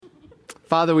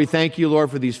Father, we thank you, Lord,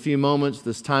 for these few moments,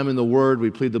 this time in the Word. We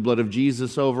plead the blood of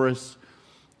Jesus over us.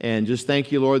 And just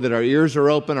thank you, Lord, that our ears are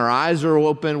open, our eyes are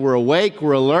open, we're awake,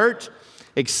 we're alert,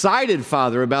 excited,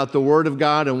 Father, about the Word of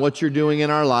God and what you're doing in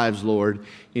our lives, Lord,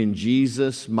 in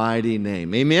Jesus' mighty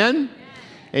name. Amen?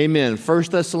 Amen. 1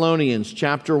 Thessalonians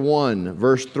chapter 1,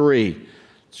 verse 3.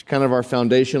 It's kind of our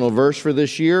foundational verse for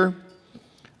this year.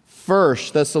 1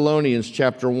 Thessalonians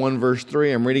chapter 1, verse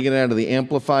 3. I'm reading it out of the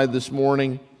Amplified this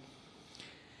morning.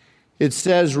 It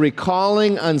says,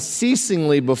 recalling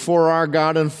unceasingly before our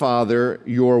God and Father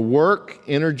your work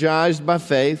energized by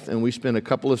faith, and we spent a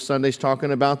couple of Sundays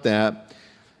talking about that,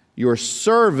 your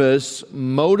service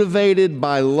motivated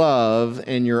by love,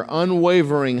 and your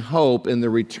unwavering hope in the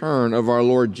return of our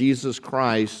Lord Jesus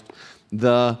Christ,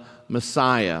 the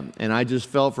Messiah. And I just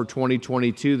felt for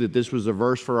 2022 that this was a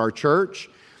verse for our church,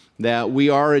 that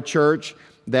we are a church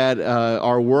that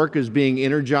our work is being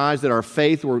energized, that our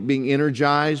faith, we're being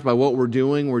energized by what we're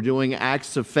doing. We're doing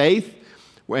acts of faith.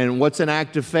 And what's an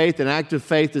act of faith? An act of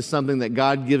faith is something that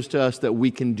God gives to us that we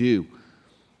can do.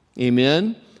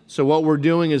 Amen? So what we're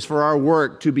doing is for our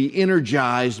work to be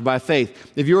energized by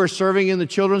faith. If you are serving in the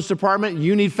children's department,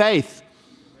 you need faith.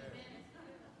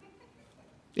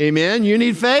 Amen? You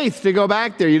need faith to go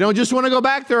back there. You don't just want to go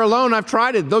back there alone. I've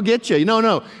tried it. They'll get you.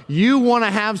 No. You want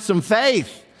to have some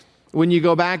faith when you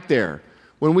go back there.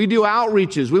 When we do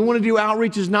outreaches, we want to do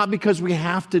outreaches not because we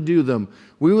have to do them.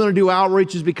 We want to do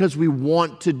outreaches because we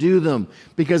want to do them,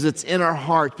 because it's in our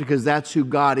hearts, because that's who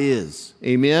God is.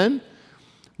 Amen?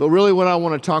 But really what I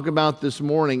want to talk about this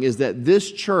morning is that this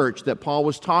church that Paul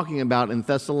was talking about in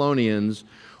Thessalonians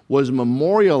was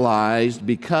memorialized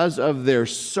because of their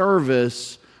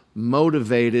service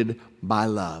motivated by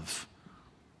love.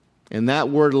 And that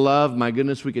word love, my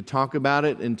goodness, we could talk about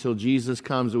it until Jesus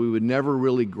comes, and we would never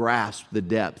really grasp the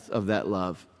depth of that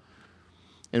love.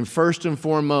 And first and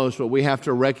foremost, what we have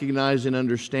to recognize and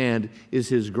understand is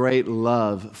His great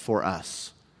love for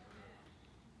us.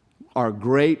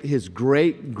 His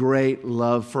great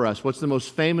love for us. What's the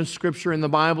most famous scripture in the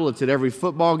Bible? It's at every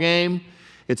football game.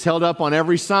 It's held up on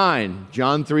every sign.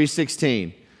 John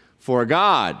 3:16. For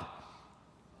God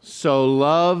so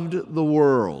loved the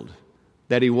world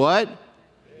that He what?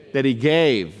 That He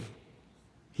gave.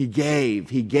 He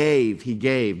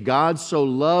gave. God so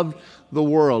loved the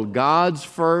world. God's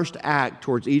first act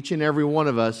towards each and every one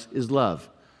of us is love.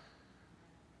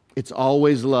 It's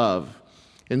always love.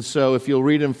 And so if you'll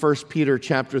read in 1 Peter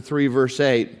chapter 3, verse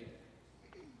 8.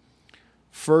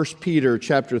 1 Peter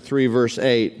chapter 3, verse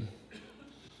 8.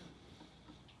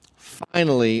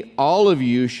 Finally, all of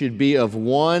you should be of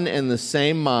one and the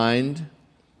same mind,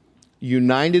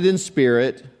 united in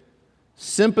spirit,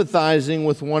 sympathizing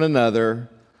with one another,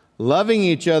 loving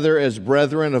each other as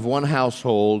brethren of one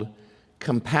household,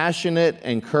 compassionate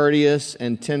and courteous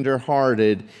and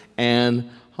tender-hearted and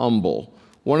humble.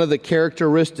 One of the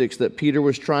characteristics that Peter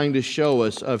was trying to show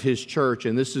us of his church,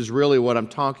 and this is really what I'm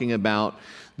talking about,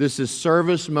 this is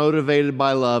service motivated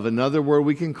by love. Another word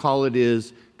we can call it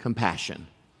is compassion.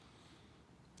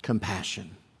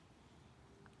 Compassion.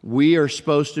 We are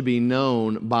supposed to be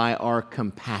known by our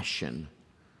compassion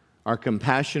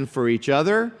for each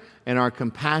other and our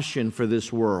compassion for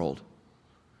this world.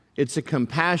 It's a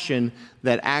compassion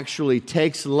that actually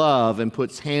takes love and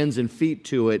puts hands and feet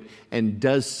to it and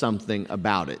does something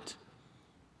about it.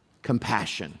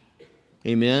 Compassion.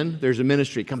 Amen? There's a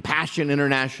ministry, Compassion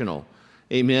International.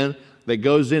 Amen? That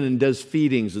goes in and does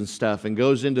feedings and stuff and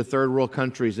goes into third world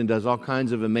countries and does all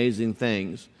kinds of amazing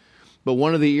things. But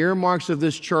one of the earmarks of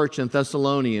this church in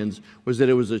Thessalonians was that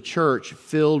it was a church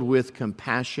filled with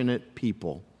compassionate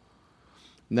people.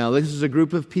 Now, this is a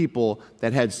group of people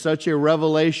that had such a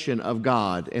revelation of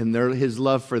God and His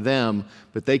love for them,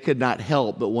 but they could not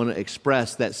help but want to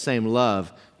express that same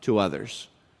love to others.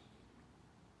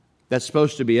 That's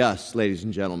supposed to be us, ladies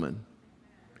and gentlemen.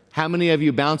 How many of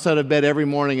you bounce out of bed every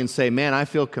morning and say, man, I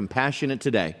feel compassionate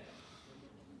today?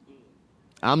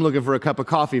 I'm looking for a cup of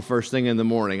coffee first thing in the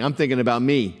morning. I'm thinking about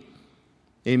me.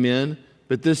 Amen?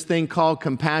 But this thing called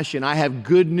compassion, I have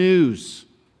good news,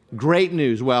 great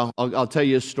news. Well, I'll tell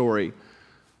you a story.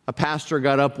 A pastor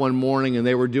got up one morning and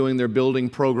they were doing their building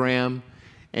program,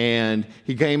 and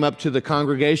he came up to the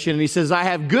congregation and he says, I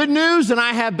have good news and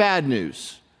I have bad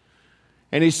news.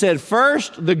 And he said,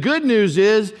 first, the good news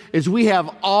is we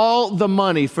have all the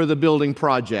money for the building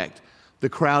project. The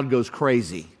crowd goes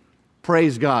crazy.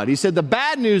 Praise God. He said, the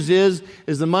bad news is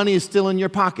the money is still in your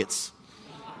pockets.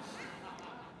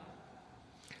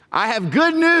 I have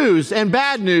good news and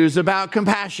bad news about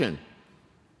compassion.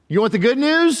 You want the good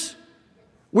news?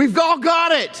 We've all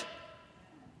got it.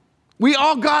 We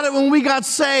all got it when we got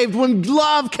saved. When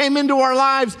love came into our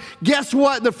lives, guess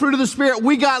what? The fruit of the Spirit,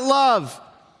 we got love.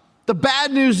 The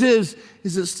bad news is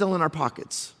it's still in our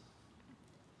pockets.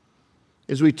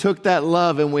 Is we took that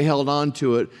love and we held on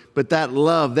to it, but that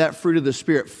love, that fruit of the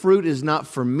Spirit, fruit is not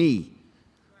for me.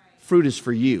 Fruit is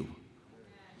for you.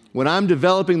 When I'm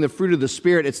developing the fruit of the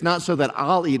Spirit, it's not so that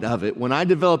I'll eat of it. When I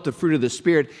develop the fruit of the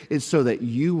Spirit, it's so that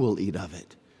you will eat of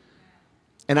it.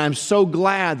 And I'm so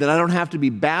glad that I don't have to be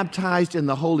baptized in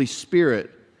the Holy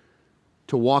Spirit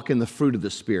to walk in the fruit of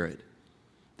the Spirit.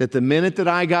 That the minute that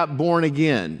I got born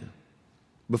again,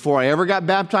 before I ever got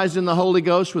baptized in the Holy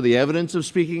Ghost with the evidence of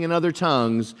speaking in other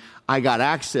tongues, I got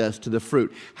access to the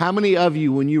fruit. How many of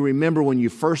you, when you remember when you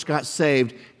first got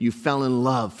saved, you fell in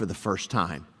love for the first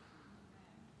time?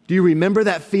 Do you remember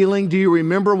that feeling? Do you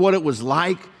remember what it was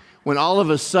like when all of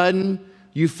a sudden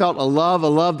you felt a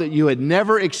love that you had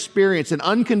never experienced, an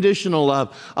unconditional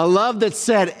love, a love that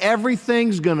said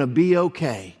everything's gonna be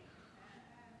okay?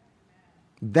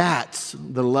 That's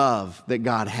the love that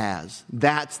God has.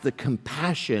 That's the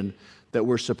compassion that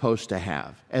we're supposed to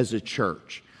have as a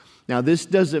church. Now, this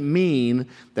doesn't mean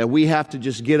that we have to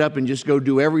just get up and just go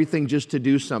do everything just to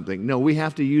do something. No, we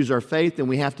have to use our faith and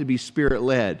we have to be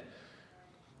Spirit-led.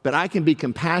 But I can be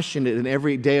compassionate in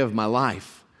every day of my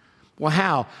life. Well,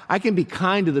 how? I can be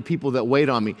kind to the people that wait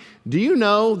on me. Do you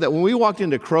know that when we walked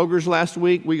into Kroger's last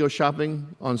week, we go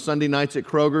shopping on Sunday nights at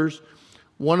Kroger's,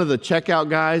 one of the checkout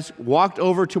guys walked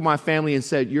over to my family and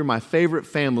said, "You're my favorite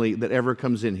family that ever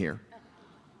comes in here,"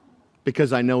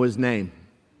 because I know his name.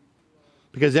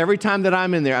 Because every time that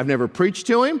I'm in there, I've never preached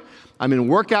to him. I'm in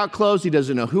workout clothes. He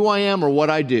doesn't know who I am or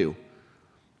what I do.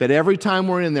 But every time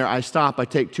we're in there, I stop, I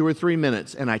take 2 or 3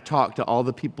 minutes, and I talk to all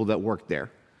the people that work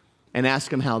there and ask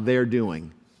them how they're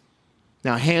doing.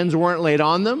 Now, hands weren't laid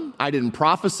on them. I didn't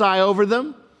prophesy over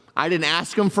them. I didn't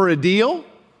ask them for a deal.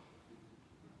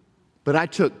 But I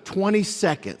took 20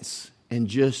 seconds and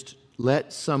just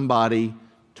let somebody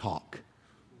talk.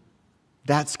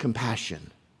 That's compassion.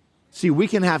 See, we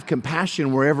can have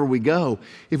compassion wherever we go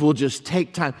if we'll just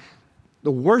take time.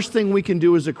 The worst thing we can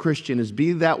do as a Christian is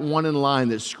be that one in line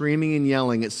that's screaming and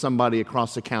yelling at somebody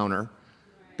across the counter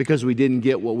because we didn't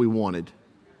get what we wanted.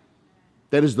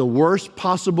 That is the worst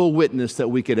possible witness that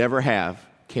we could ever have,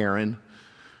 Karen.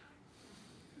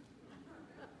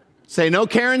 Say, no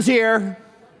Karens here.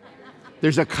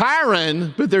 There's a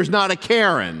Karen, but there's not a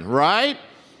Karen, right?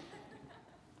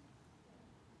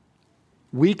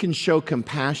 We can show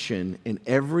compassion in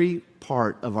every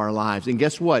part of our lives. And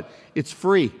guess what? It's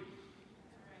free.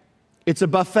 It's a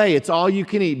buffet. It's all you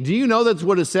can eat. Do you know that's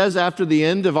what it says after the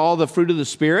end of all the fruit of the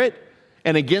Spirit?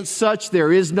 And against such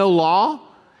there is no law.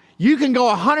 You can go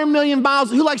 100 million miles.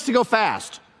 Who likes to go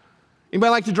fast? Anybody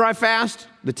like to drive fast?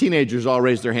 The teenagers all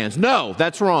raise their hands. No,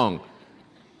 that's wrong.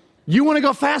 You want to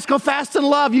go fast in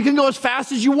love. You can go as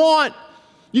fast as you want.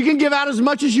 You can give out as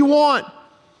much as you want.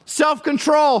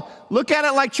 Self-control. Look at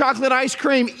it like chocolate ice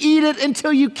cream. Eat it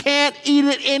until you can't eat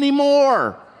it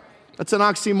anymore. That's an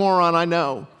oxymoron, I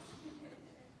know.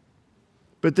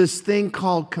 But this thing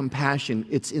called compassion,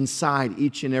 it's inside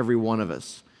each and every one of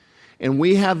us. And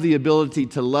we have the ability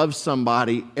to love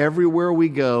somebody everywhere we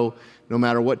go, no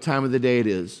matter what time of the day it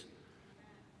is.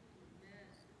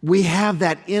 We have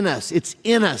that in us. It's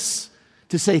in us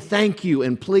to say thank you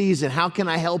and please and how can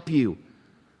I help you?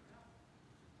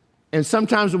 And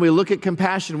sometimes when we look at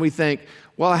compassion, we think,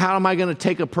 well, how am I going to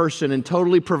take a person and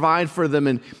totally provide for them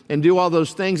and do all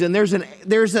those things? And there's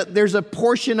a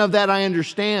portion of that I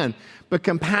understand. But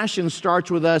compassion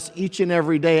starts with us each and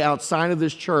every day outside of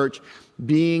this church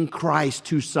being Christ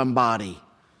to somebody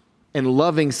and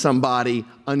loving somebody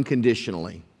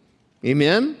unconditionally.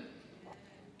 Amen?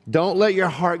 Don't let your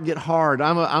heart get hard.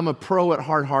 I'm a pro at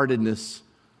hard-heartedness.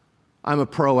 I'm a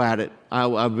pro at it. I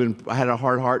had a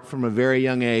hard heart from a very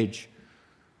young age.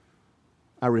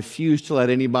 I refused to let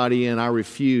anybody in. I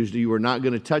refused. You were not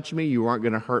going to touch me. You weren't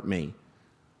going to hurt me.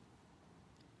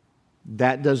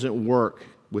 That doesn't work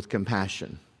with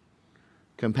compassion.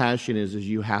 Compassion is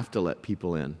you have to let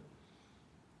people in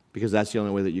because that's the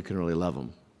only way that you can really love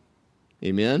them.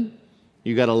 Amen?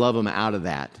 You got to love them out of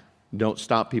that. Don't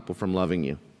stop people from loving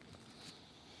you.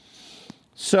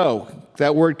 So,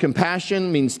 that word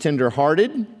compassion means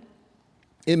tender-hearted.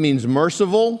 It means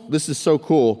merciful. This is so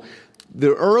cool.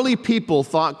 The early people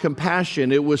thought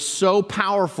compassion, it was so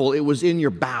powerful, it was in your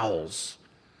bowels.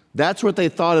 That's what they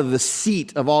thought of the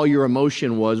seat of all your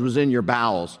emotion was in your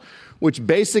bowels, which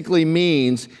basically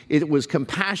means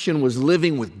compassion was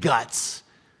living with guts.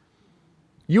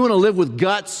 You want to live with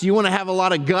guts? You want to have a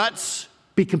lot of guts?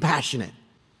 Be compassionate.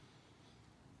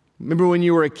 Remember when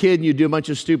you were a kid and you'd do a bunch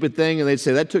of stupid things and they'd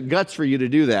say, that took guts for you to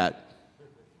do that.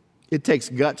 It takes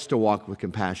guts to walk with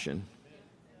compassion.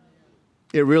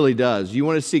 It really does. You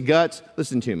want to see guts?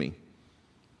 Listen to me.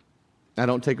 I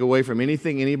don't take away from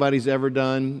anything anybody's ever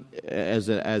done as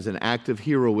an act of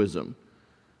heroism.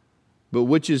 But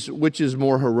which is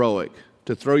more heroic?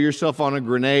 To throw yourself on a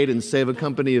grenade and save a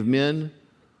company of men,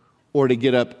 or to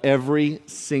get up every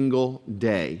single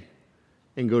day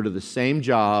and go to the same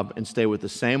job and stay with the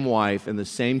same wife and the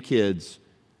same kids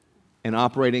and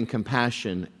operate in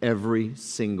compassion every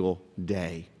single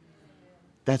day?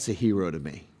 That's a hero to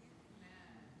me.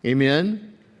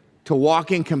 Amen? To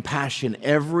walk in compassion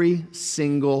every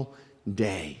single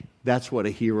day. That's what a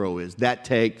hero is. That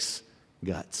takes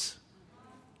guts.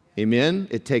 Amen?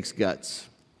 It takes guts.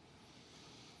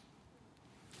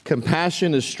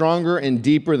 Compassion is stronger and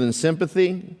deeper than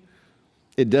sympathy.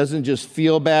 It doesn't just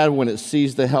feel bad when it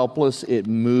sees the helpless, it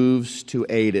moves to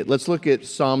aid it. Let's look at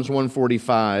Psalms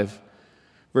 145,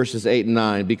 verses 8 and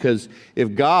 9, because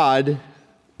if God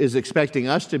is expecting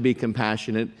us to be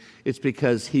compassionate, it's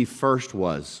because He first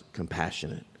was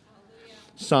compassionate.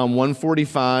 Psalm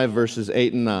 145, verses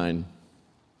 8 and 9.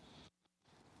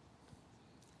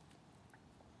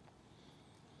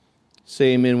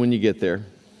 Say amen when you get there.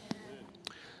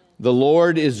 The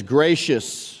Lord is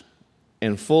gracious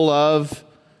and full of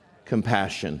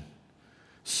compassion,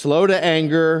 slow to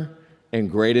anger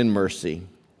and great in mercy.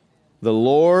 The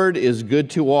Lord is good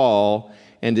to all,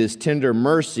 and His tender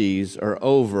mercies are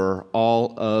over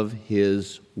all of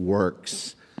His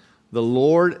works. The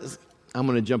Lord, I'm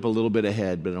going to jump a little bit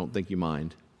ahead, but I don't think you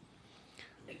mind.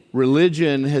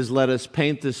 Religion has let us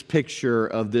paint this picture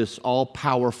of this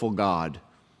all-powerful God.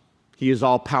 He is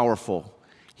all-powerful.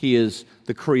 He is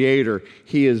the creator.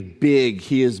 He is big.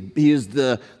 He is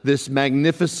this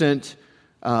magnificent,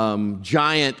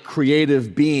 giant,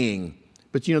 creative being.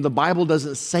 But you know, the Bible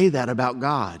doesn't say that about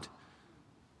God.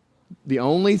 The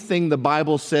only thing the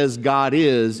Bible says God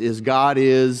is God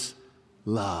is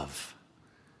love.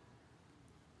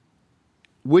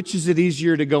 Which is it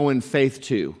easier to go in faith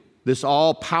to? This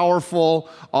all-powerful,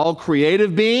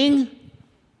 all-creative being,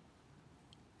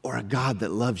 or a God that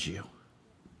loves you?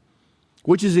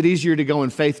 Which is it easier to go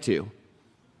in faith to?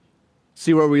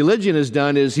 See, what religion has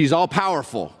done is He's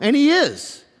all-powerful, and He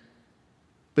is.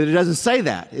 But it doesn't say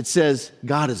that. It says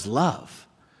God is love.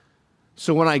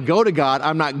 So when I go to God,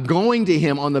 I'm not going to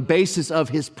Him on the basis of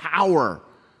His power.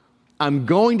 I'm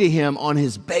going to Him on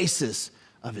His basis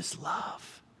of His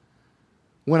love.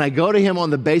 When I go to Him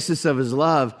on the basis of His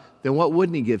love, then what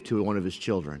wouldn't He give to one of His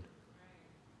children?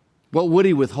 What would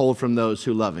He withhold from those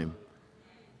who love Him?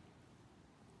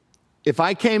 If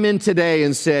I came in today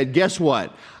and said, guess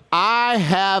what? I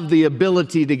have the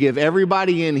ability to give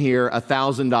everybody in here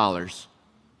 $1,000.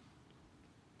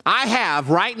 I have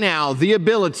right now the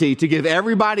ability to give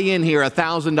everybody in here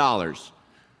 $1,000.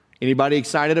 Anybody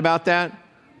excited about that?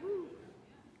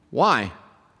 Why?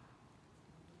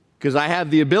 Because I have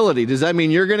the ability. Does that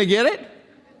mean you're going to get it?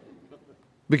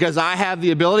 Because I have the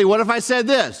ability. What if I said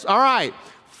this? All right,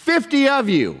 50 of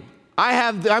you.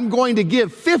 I'm going to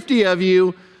give 50 of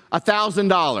you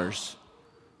 $1,000.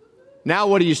 Now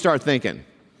what do you start thinking?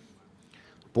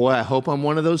 Boy, I hope I'm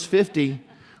one of those 50.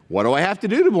 What do I have to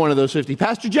do to be one of those 50?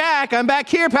 Pastor Jack, I'm back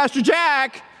here, Pastor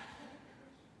Jack.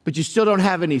 But you still don't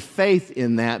have any faith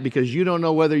in that because you don't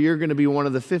know whether you're going to be one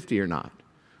of the 50 or not.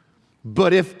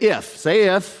 But if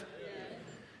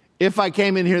I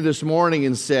came in here this morning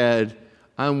and said,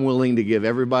 I'm willing to give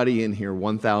everybody in here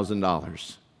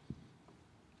 $1,000,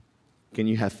 can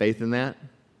you have faith in that?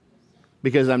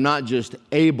 Because I'm not just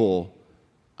able,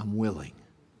 I'm willing.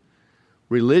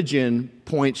 Religion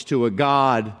points to a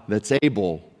God that's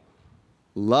able.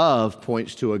 Love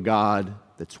points to a God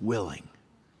that's willing.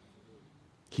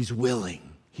 He's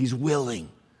willing. He's willing.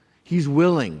 He's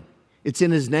willing. It's in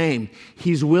His name.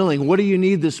 He's willing. What do you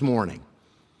need this morning?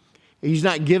 He's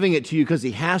not giving it to you because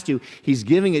He has to. He's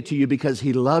giving it to you because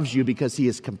He loves you, because He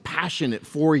is compassionate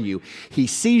for you. He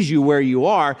sees you where you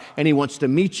are, and He wants to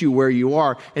meet you where you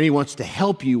are, and He wants to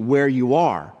help you where you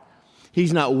are.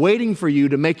 He's not waiting for you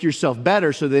to make yourself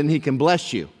better so then He can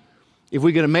bless you. If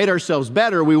we could have made ourselves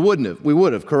better, we wouldn't have. We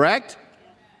would have, correct?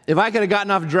 If I could have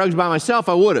gotten off drugs by myself,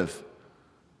 I would have.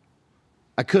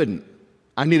 I couldn't.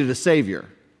 I needed a Savior.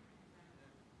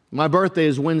 My birthday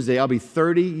is Wednesday. I'll be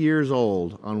 30 years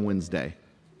old on Wednesday.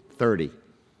 30.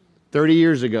 30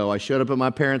 years ago, I showed up at my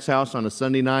parents' house on a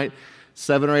Sunday night,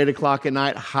 7 or 8 o'clock at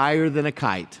night, higher than a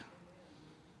kite.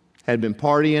 Had been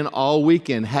partying all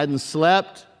weekend, hadn't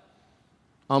slept,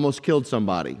 almost killed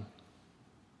somebody.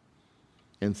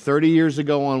 And 30 years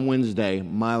ago on Wednesday,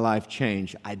 my life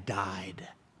changed. I died.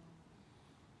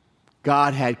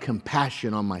 God had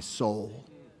compassion on my soul.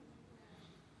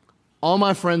 All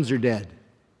my friends are dead.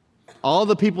 All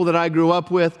the people that I grew up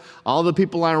with, all the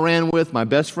people I ran with, my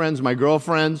best friends, my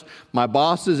girlfriends, my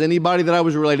bosses, anybody that I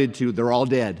was related to, they're all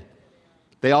dead.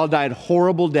 They all died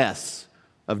horrible deaths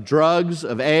of drugs,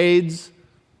 of AIDS,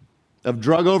 of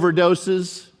drug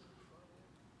overdoses.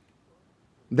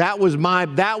 That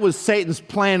was Satan's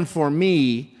plan for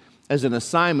me as an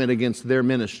assignment against their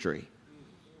ministry.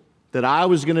 That I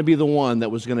was going to be the one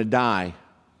that was going to die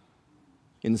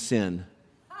in sin.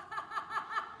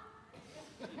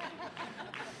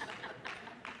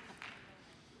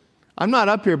 I'm not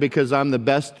up here because I'm the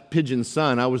best pigeon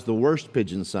son. I was the worst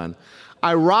pigeon son.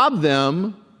 I robbed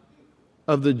them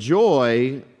of the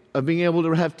joy of being able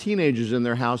to have teenagers in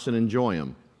their house and enjoy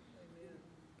them.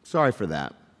 Sorry for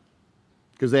that.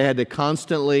 Because they had to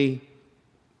constantly,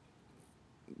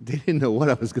 they didn't know what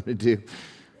I was going to do.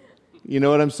 You know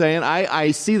what I'm saying?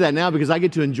 I see that now because I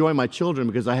get to enjoy my children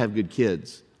because I have good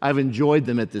kids. I've enjoyed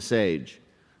them at this age.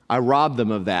 I robbed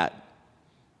them of that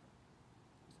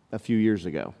a few years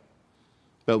ago.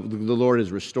 But the Lord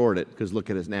has restored it because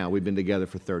look at us now. We've been together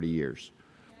for 30 years.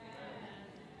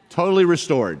 Totally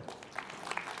restored.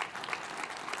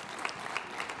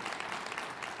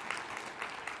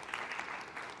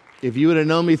 If you would have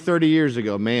known me 30 years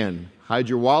ago, man, hide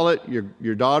your wallet,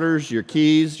 your daughters, your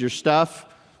keys, your stuff.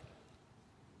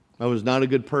 I was not a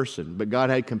good person, but God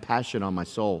had compassion on my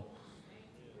soul.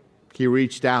 He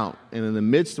reached out, and in the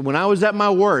midst, when I was at my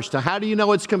worst, how do you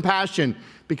know it's compassion?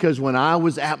 Because when I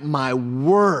was at my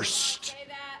worst,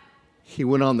 He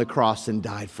went on the cross and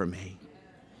died for me.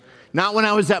 Not when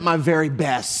I was at my very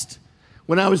best.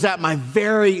 When I was at my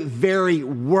very, very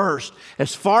worst,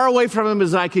 as far away from Him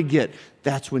as I could get,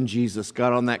 that's when Jesus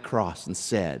got on that cross and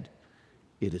said,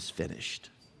 "It is finished."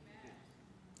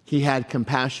 He had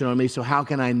compassion on me, so how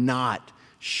can I not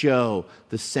show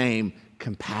the same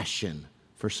compassion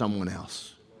for someone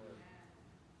else?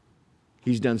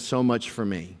 He's done so much for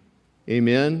me.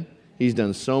 Amen? He's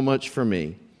done so much for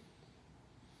me.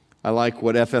 I like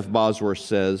what F.F. Bosworth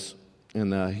says,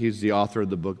 and he's the author of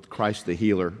the book, Christ the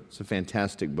Healer. It's a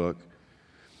fantastic book.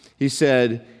 He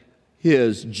said,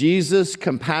 His Jesus'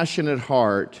 compassionate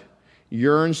heart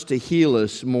yearns to heal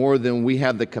us more than we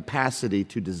have the capacity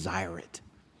to desire it.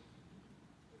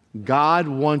 God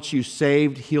wants you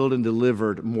saved, healed, and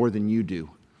delivered more than you do.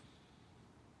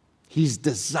 He's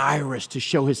desirous to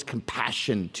show His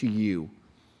compassion to you.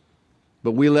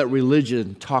 But we let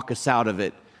religion talk us out of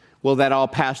it. Well, that all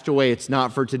passed away. It's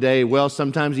not for today. Well,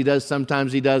 sometimes He does,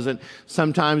 sometimes He doesn't.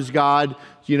 Sometimes God,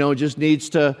 just needs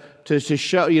to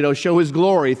show His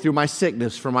glory through my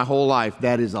sickness for my whole life.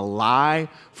 That is a lie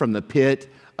from the pit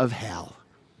of hell.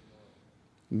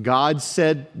 God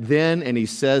said then, and He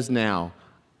says now,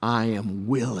 I am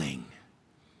willing.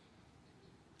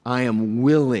 I am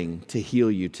willing to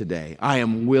heal you today. I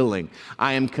am willing.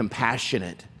 I am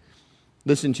compassionate.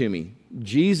 Listen to me.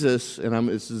 Jesus, and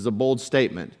this is a bold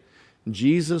statement,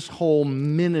 Jesus' whole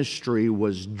ministry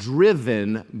was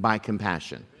driven by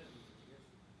compassion.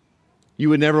 You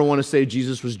would never want to say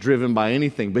Jesus was driven by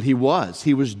anything, but He was.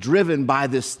 He was driven by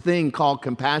this thing called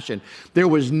compassion. There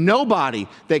was nobody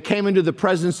that came into the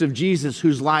presence of Jesus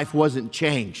whose life wasn't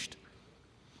changed.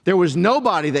 There was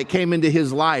nobody that came into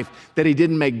His life that He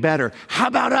didn't make better. How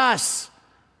about us?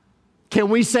 Can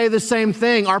we say the same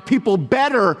thing? Are people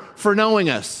better for knowing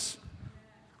us?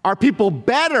 Are people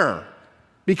better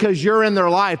because you're in their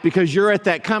life, because you're at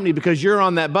that company, because you're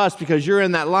on that bus, because you're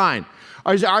in that line?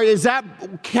 Or is that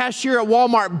cashier at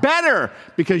Walmart better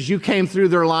because you came through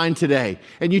their line today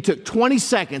and you took 20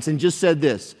 seconds and just said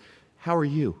this, "How are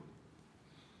you?"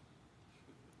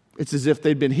 It's as if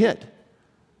they'd been hit.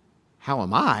 How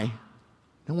am I?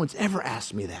 No one's ever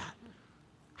asked me that.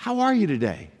 How are you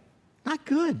today? Not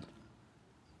good.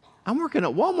 I'm working at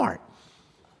Walmart.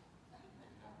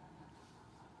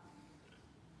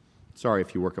 Sorry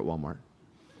if you work at Walmart.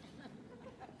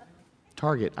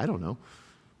 Target, I don't know.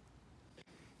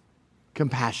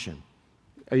 Compassion.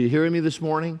 Are you hearing me this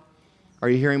morning? Are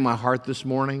you hearing my heart this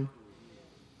morning?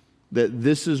 That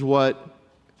this is what,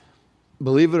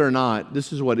 believe it or not,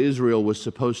 this is what Israel was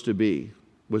supposed to be.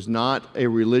 Was not a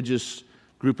religious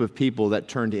group of people that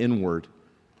turned inward.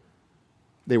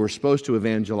 They were supposed to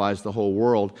evangelize the whole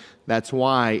world. That's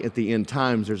why at the end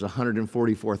times there's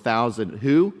 144,000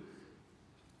 who?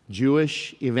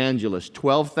 Jewish evangelists,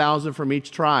 12,000 from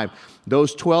each tribe.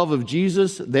 Those 12 of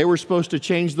Jesus, they were supposed to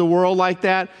change the world like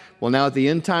that. Well, now at the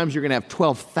end times you're going to have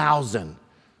 12,000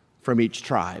 from each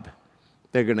tribe.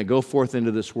 They're going to go forth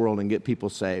into this world and get people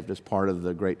saved as part of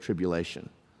the Great Tribulation.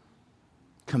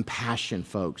 Compassion,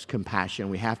 folks, compassion.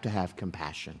 We have to have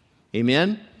compassion.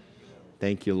 Amen?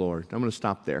 Thank you, Lord. I'm going to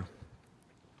stop there.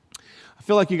 I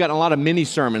feel like you got a lot of mini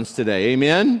sermons today.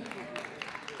 Amen?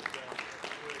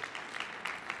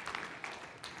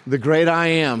 The great I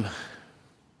am.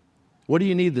 What do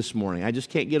you need this morning? I just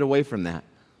can't get away from that.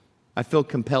 I feel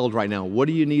compelled right now. What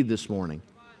do you need this morning?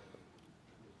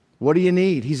 What do you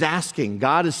need? He's asking.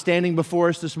 God is standing before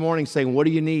us this morning saying, what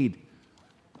do you need?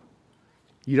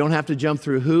 You don't have to jump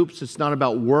through hoops. It's not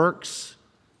about works.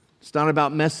 It's not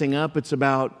about messing up. It's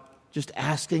about just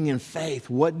asking in faith,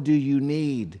 what do you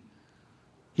need?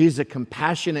 He's a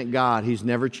compassionate God. He's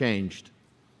never changed.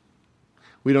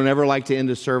 We don't ever like to end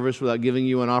a service without giving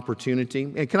you an opportunity.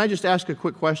 And can I just ask a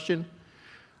quick question?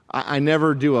 I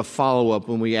never do a follow-up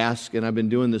when we ask, and I've been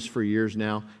doing this for years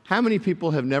now. How many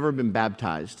people have never been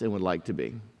baptized and would like to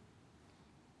be?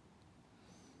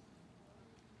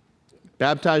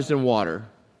 Baptized in water.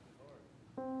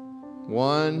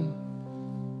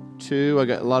 1, 2, I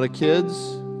got a lot of kids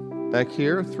back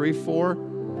here. 3, 4.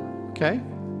 Okay.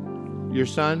 Your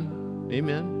son?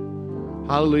 Amen.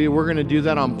 Hallelujah. We're going to do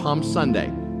that on Palm Sunday.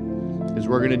 Is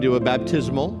we're going to do a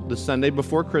baptismal the Sunday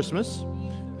before Christmas,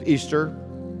 Easter.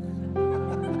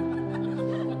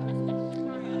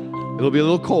 It'll be a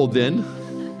little cold then.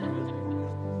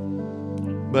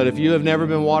 But if you have never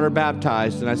been water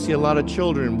baptized, and I see a lot of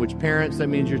children, which parents, that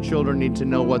means your children need to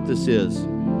know what this is.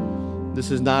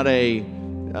 This is not a,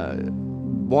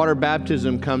 water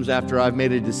baptism comes after I've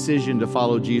made a decision to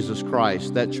follow Jesus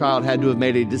Christ. That child had to have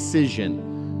made a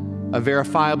decision, a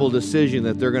verifiable decision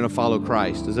that they're going to follow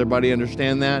Christ. Does everybody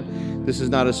understand that? This is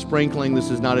not a sprinkling. This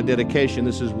is not a dedication.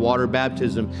 This is water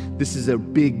baptism. This is a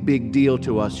big, big deal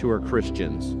to us who are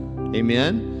Christians.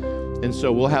 Amen? And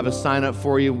so we'll have a sign up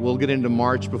for you. We'll get into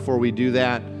March before we do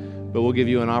that, but we'll give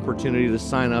you an opportunity to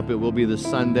sign up. It will be the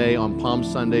Sunday on Palm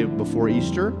Sunday before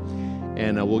Easter,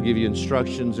 and we'll give you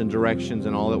instructions and directions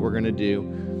and all that we're going to do.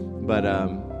 But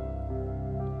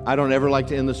I don't ever like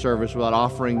to end the service without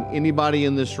offering anybody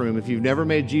in this room, if you've never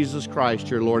made Jesus Christ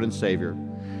your Lord and Savior,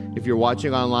 if you're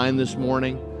watching online this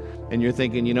morning and you're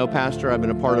thinking, you know, Pastor, I've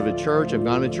been a part of a church, I've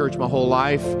gone to church my whole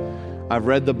life, I've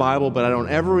read the Bible, but I don't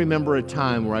ever remember a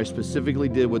time where I specifically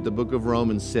did what the book of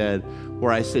Romans said,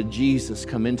 where I said, Jesus,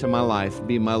 come into my life,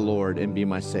 be my Lord, and be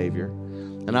my Savior.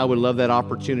 And I would love that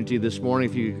opportunity this morning.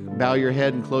 If you bow your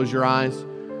head and close your eyes.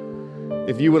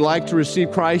 If you would like to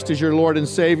receive Christ as your Lord and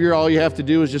Savior, all you have to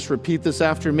do is just repeat this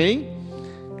after me,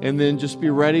 and then just be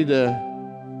ready to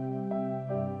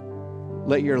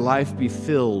let your life be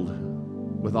filled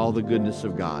with all the goodness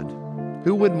of God.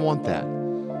 Who wouldn't want that?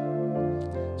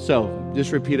 So,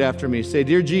 just repeat after me. Say,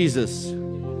 Dear Jesus,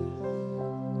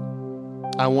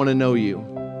 I want to know you.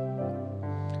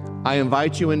 I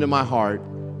invite you into my heart.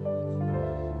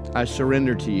 I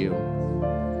surrender to you.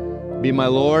 Be my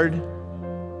Lord,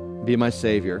 be my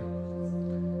Savior.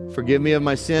 Forgive me of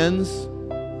my sins.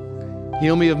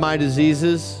 Heal me of my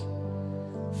diseases.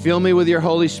 Fill me with your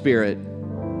Holy Spirit.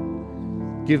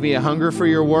 Give me a hunger for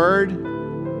your word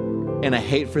and a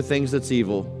hate for things that's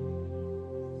evil.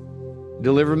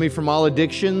 Deliver me from all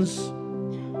addictions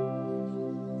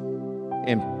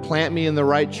and plant me in the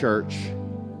right church.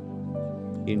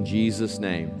 In Jesus'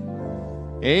 name.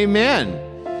 Amen.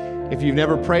 If you've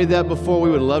never prayed that before, we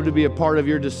would love to be a part of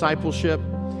your discipleship.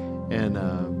 And,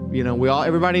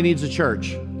 everybody needs a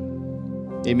church.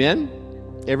 Amen?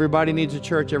 Everybody needs a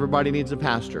church. Everybody needs a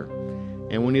pastor.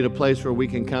 And we need a place where we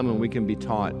can come and we can be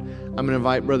taught. I'm going to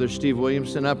invite Brother Steve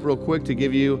Williamson up real quick to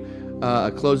give you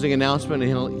a closing announcement,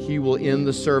 and he will end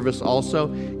the service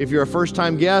also. If you're a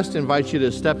first-time guest, I invite you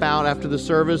to step out after the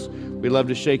service. We'd love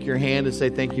to shake your hand and say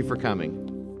thank you for coming.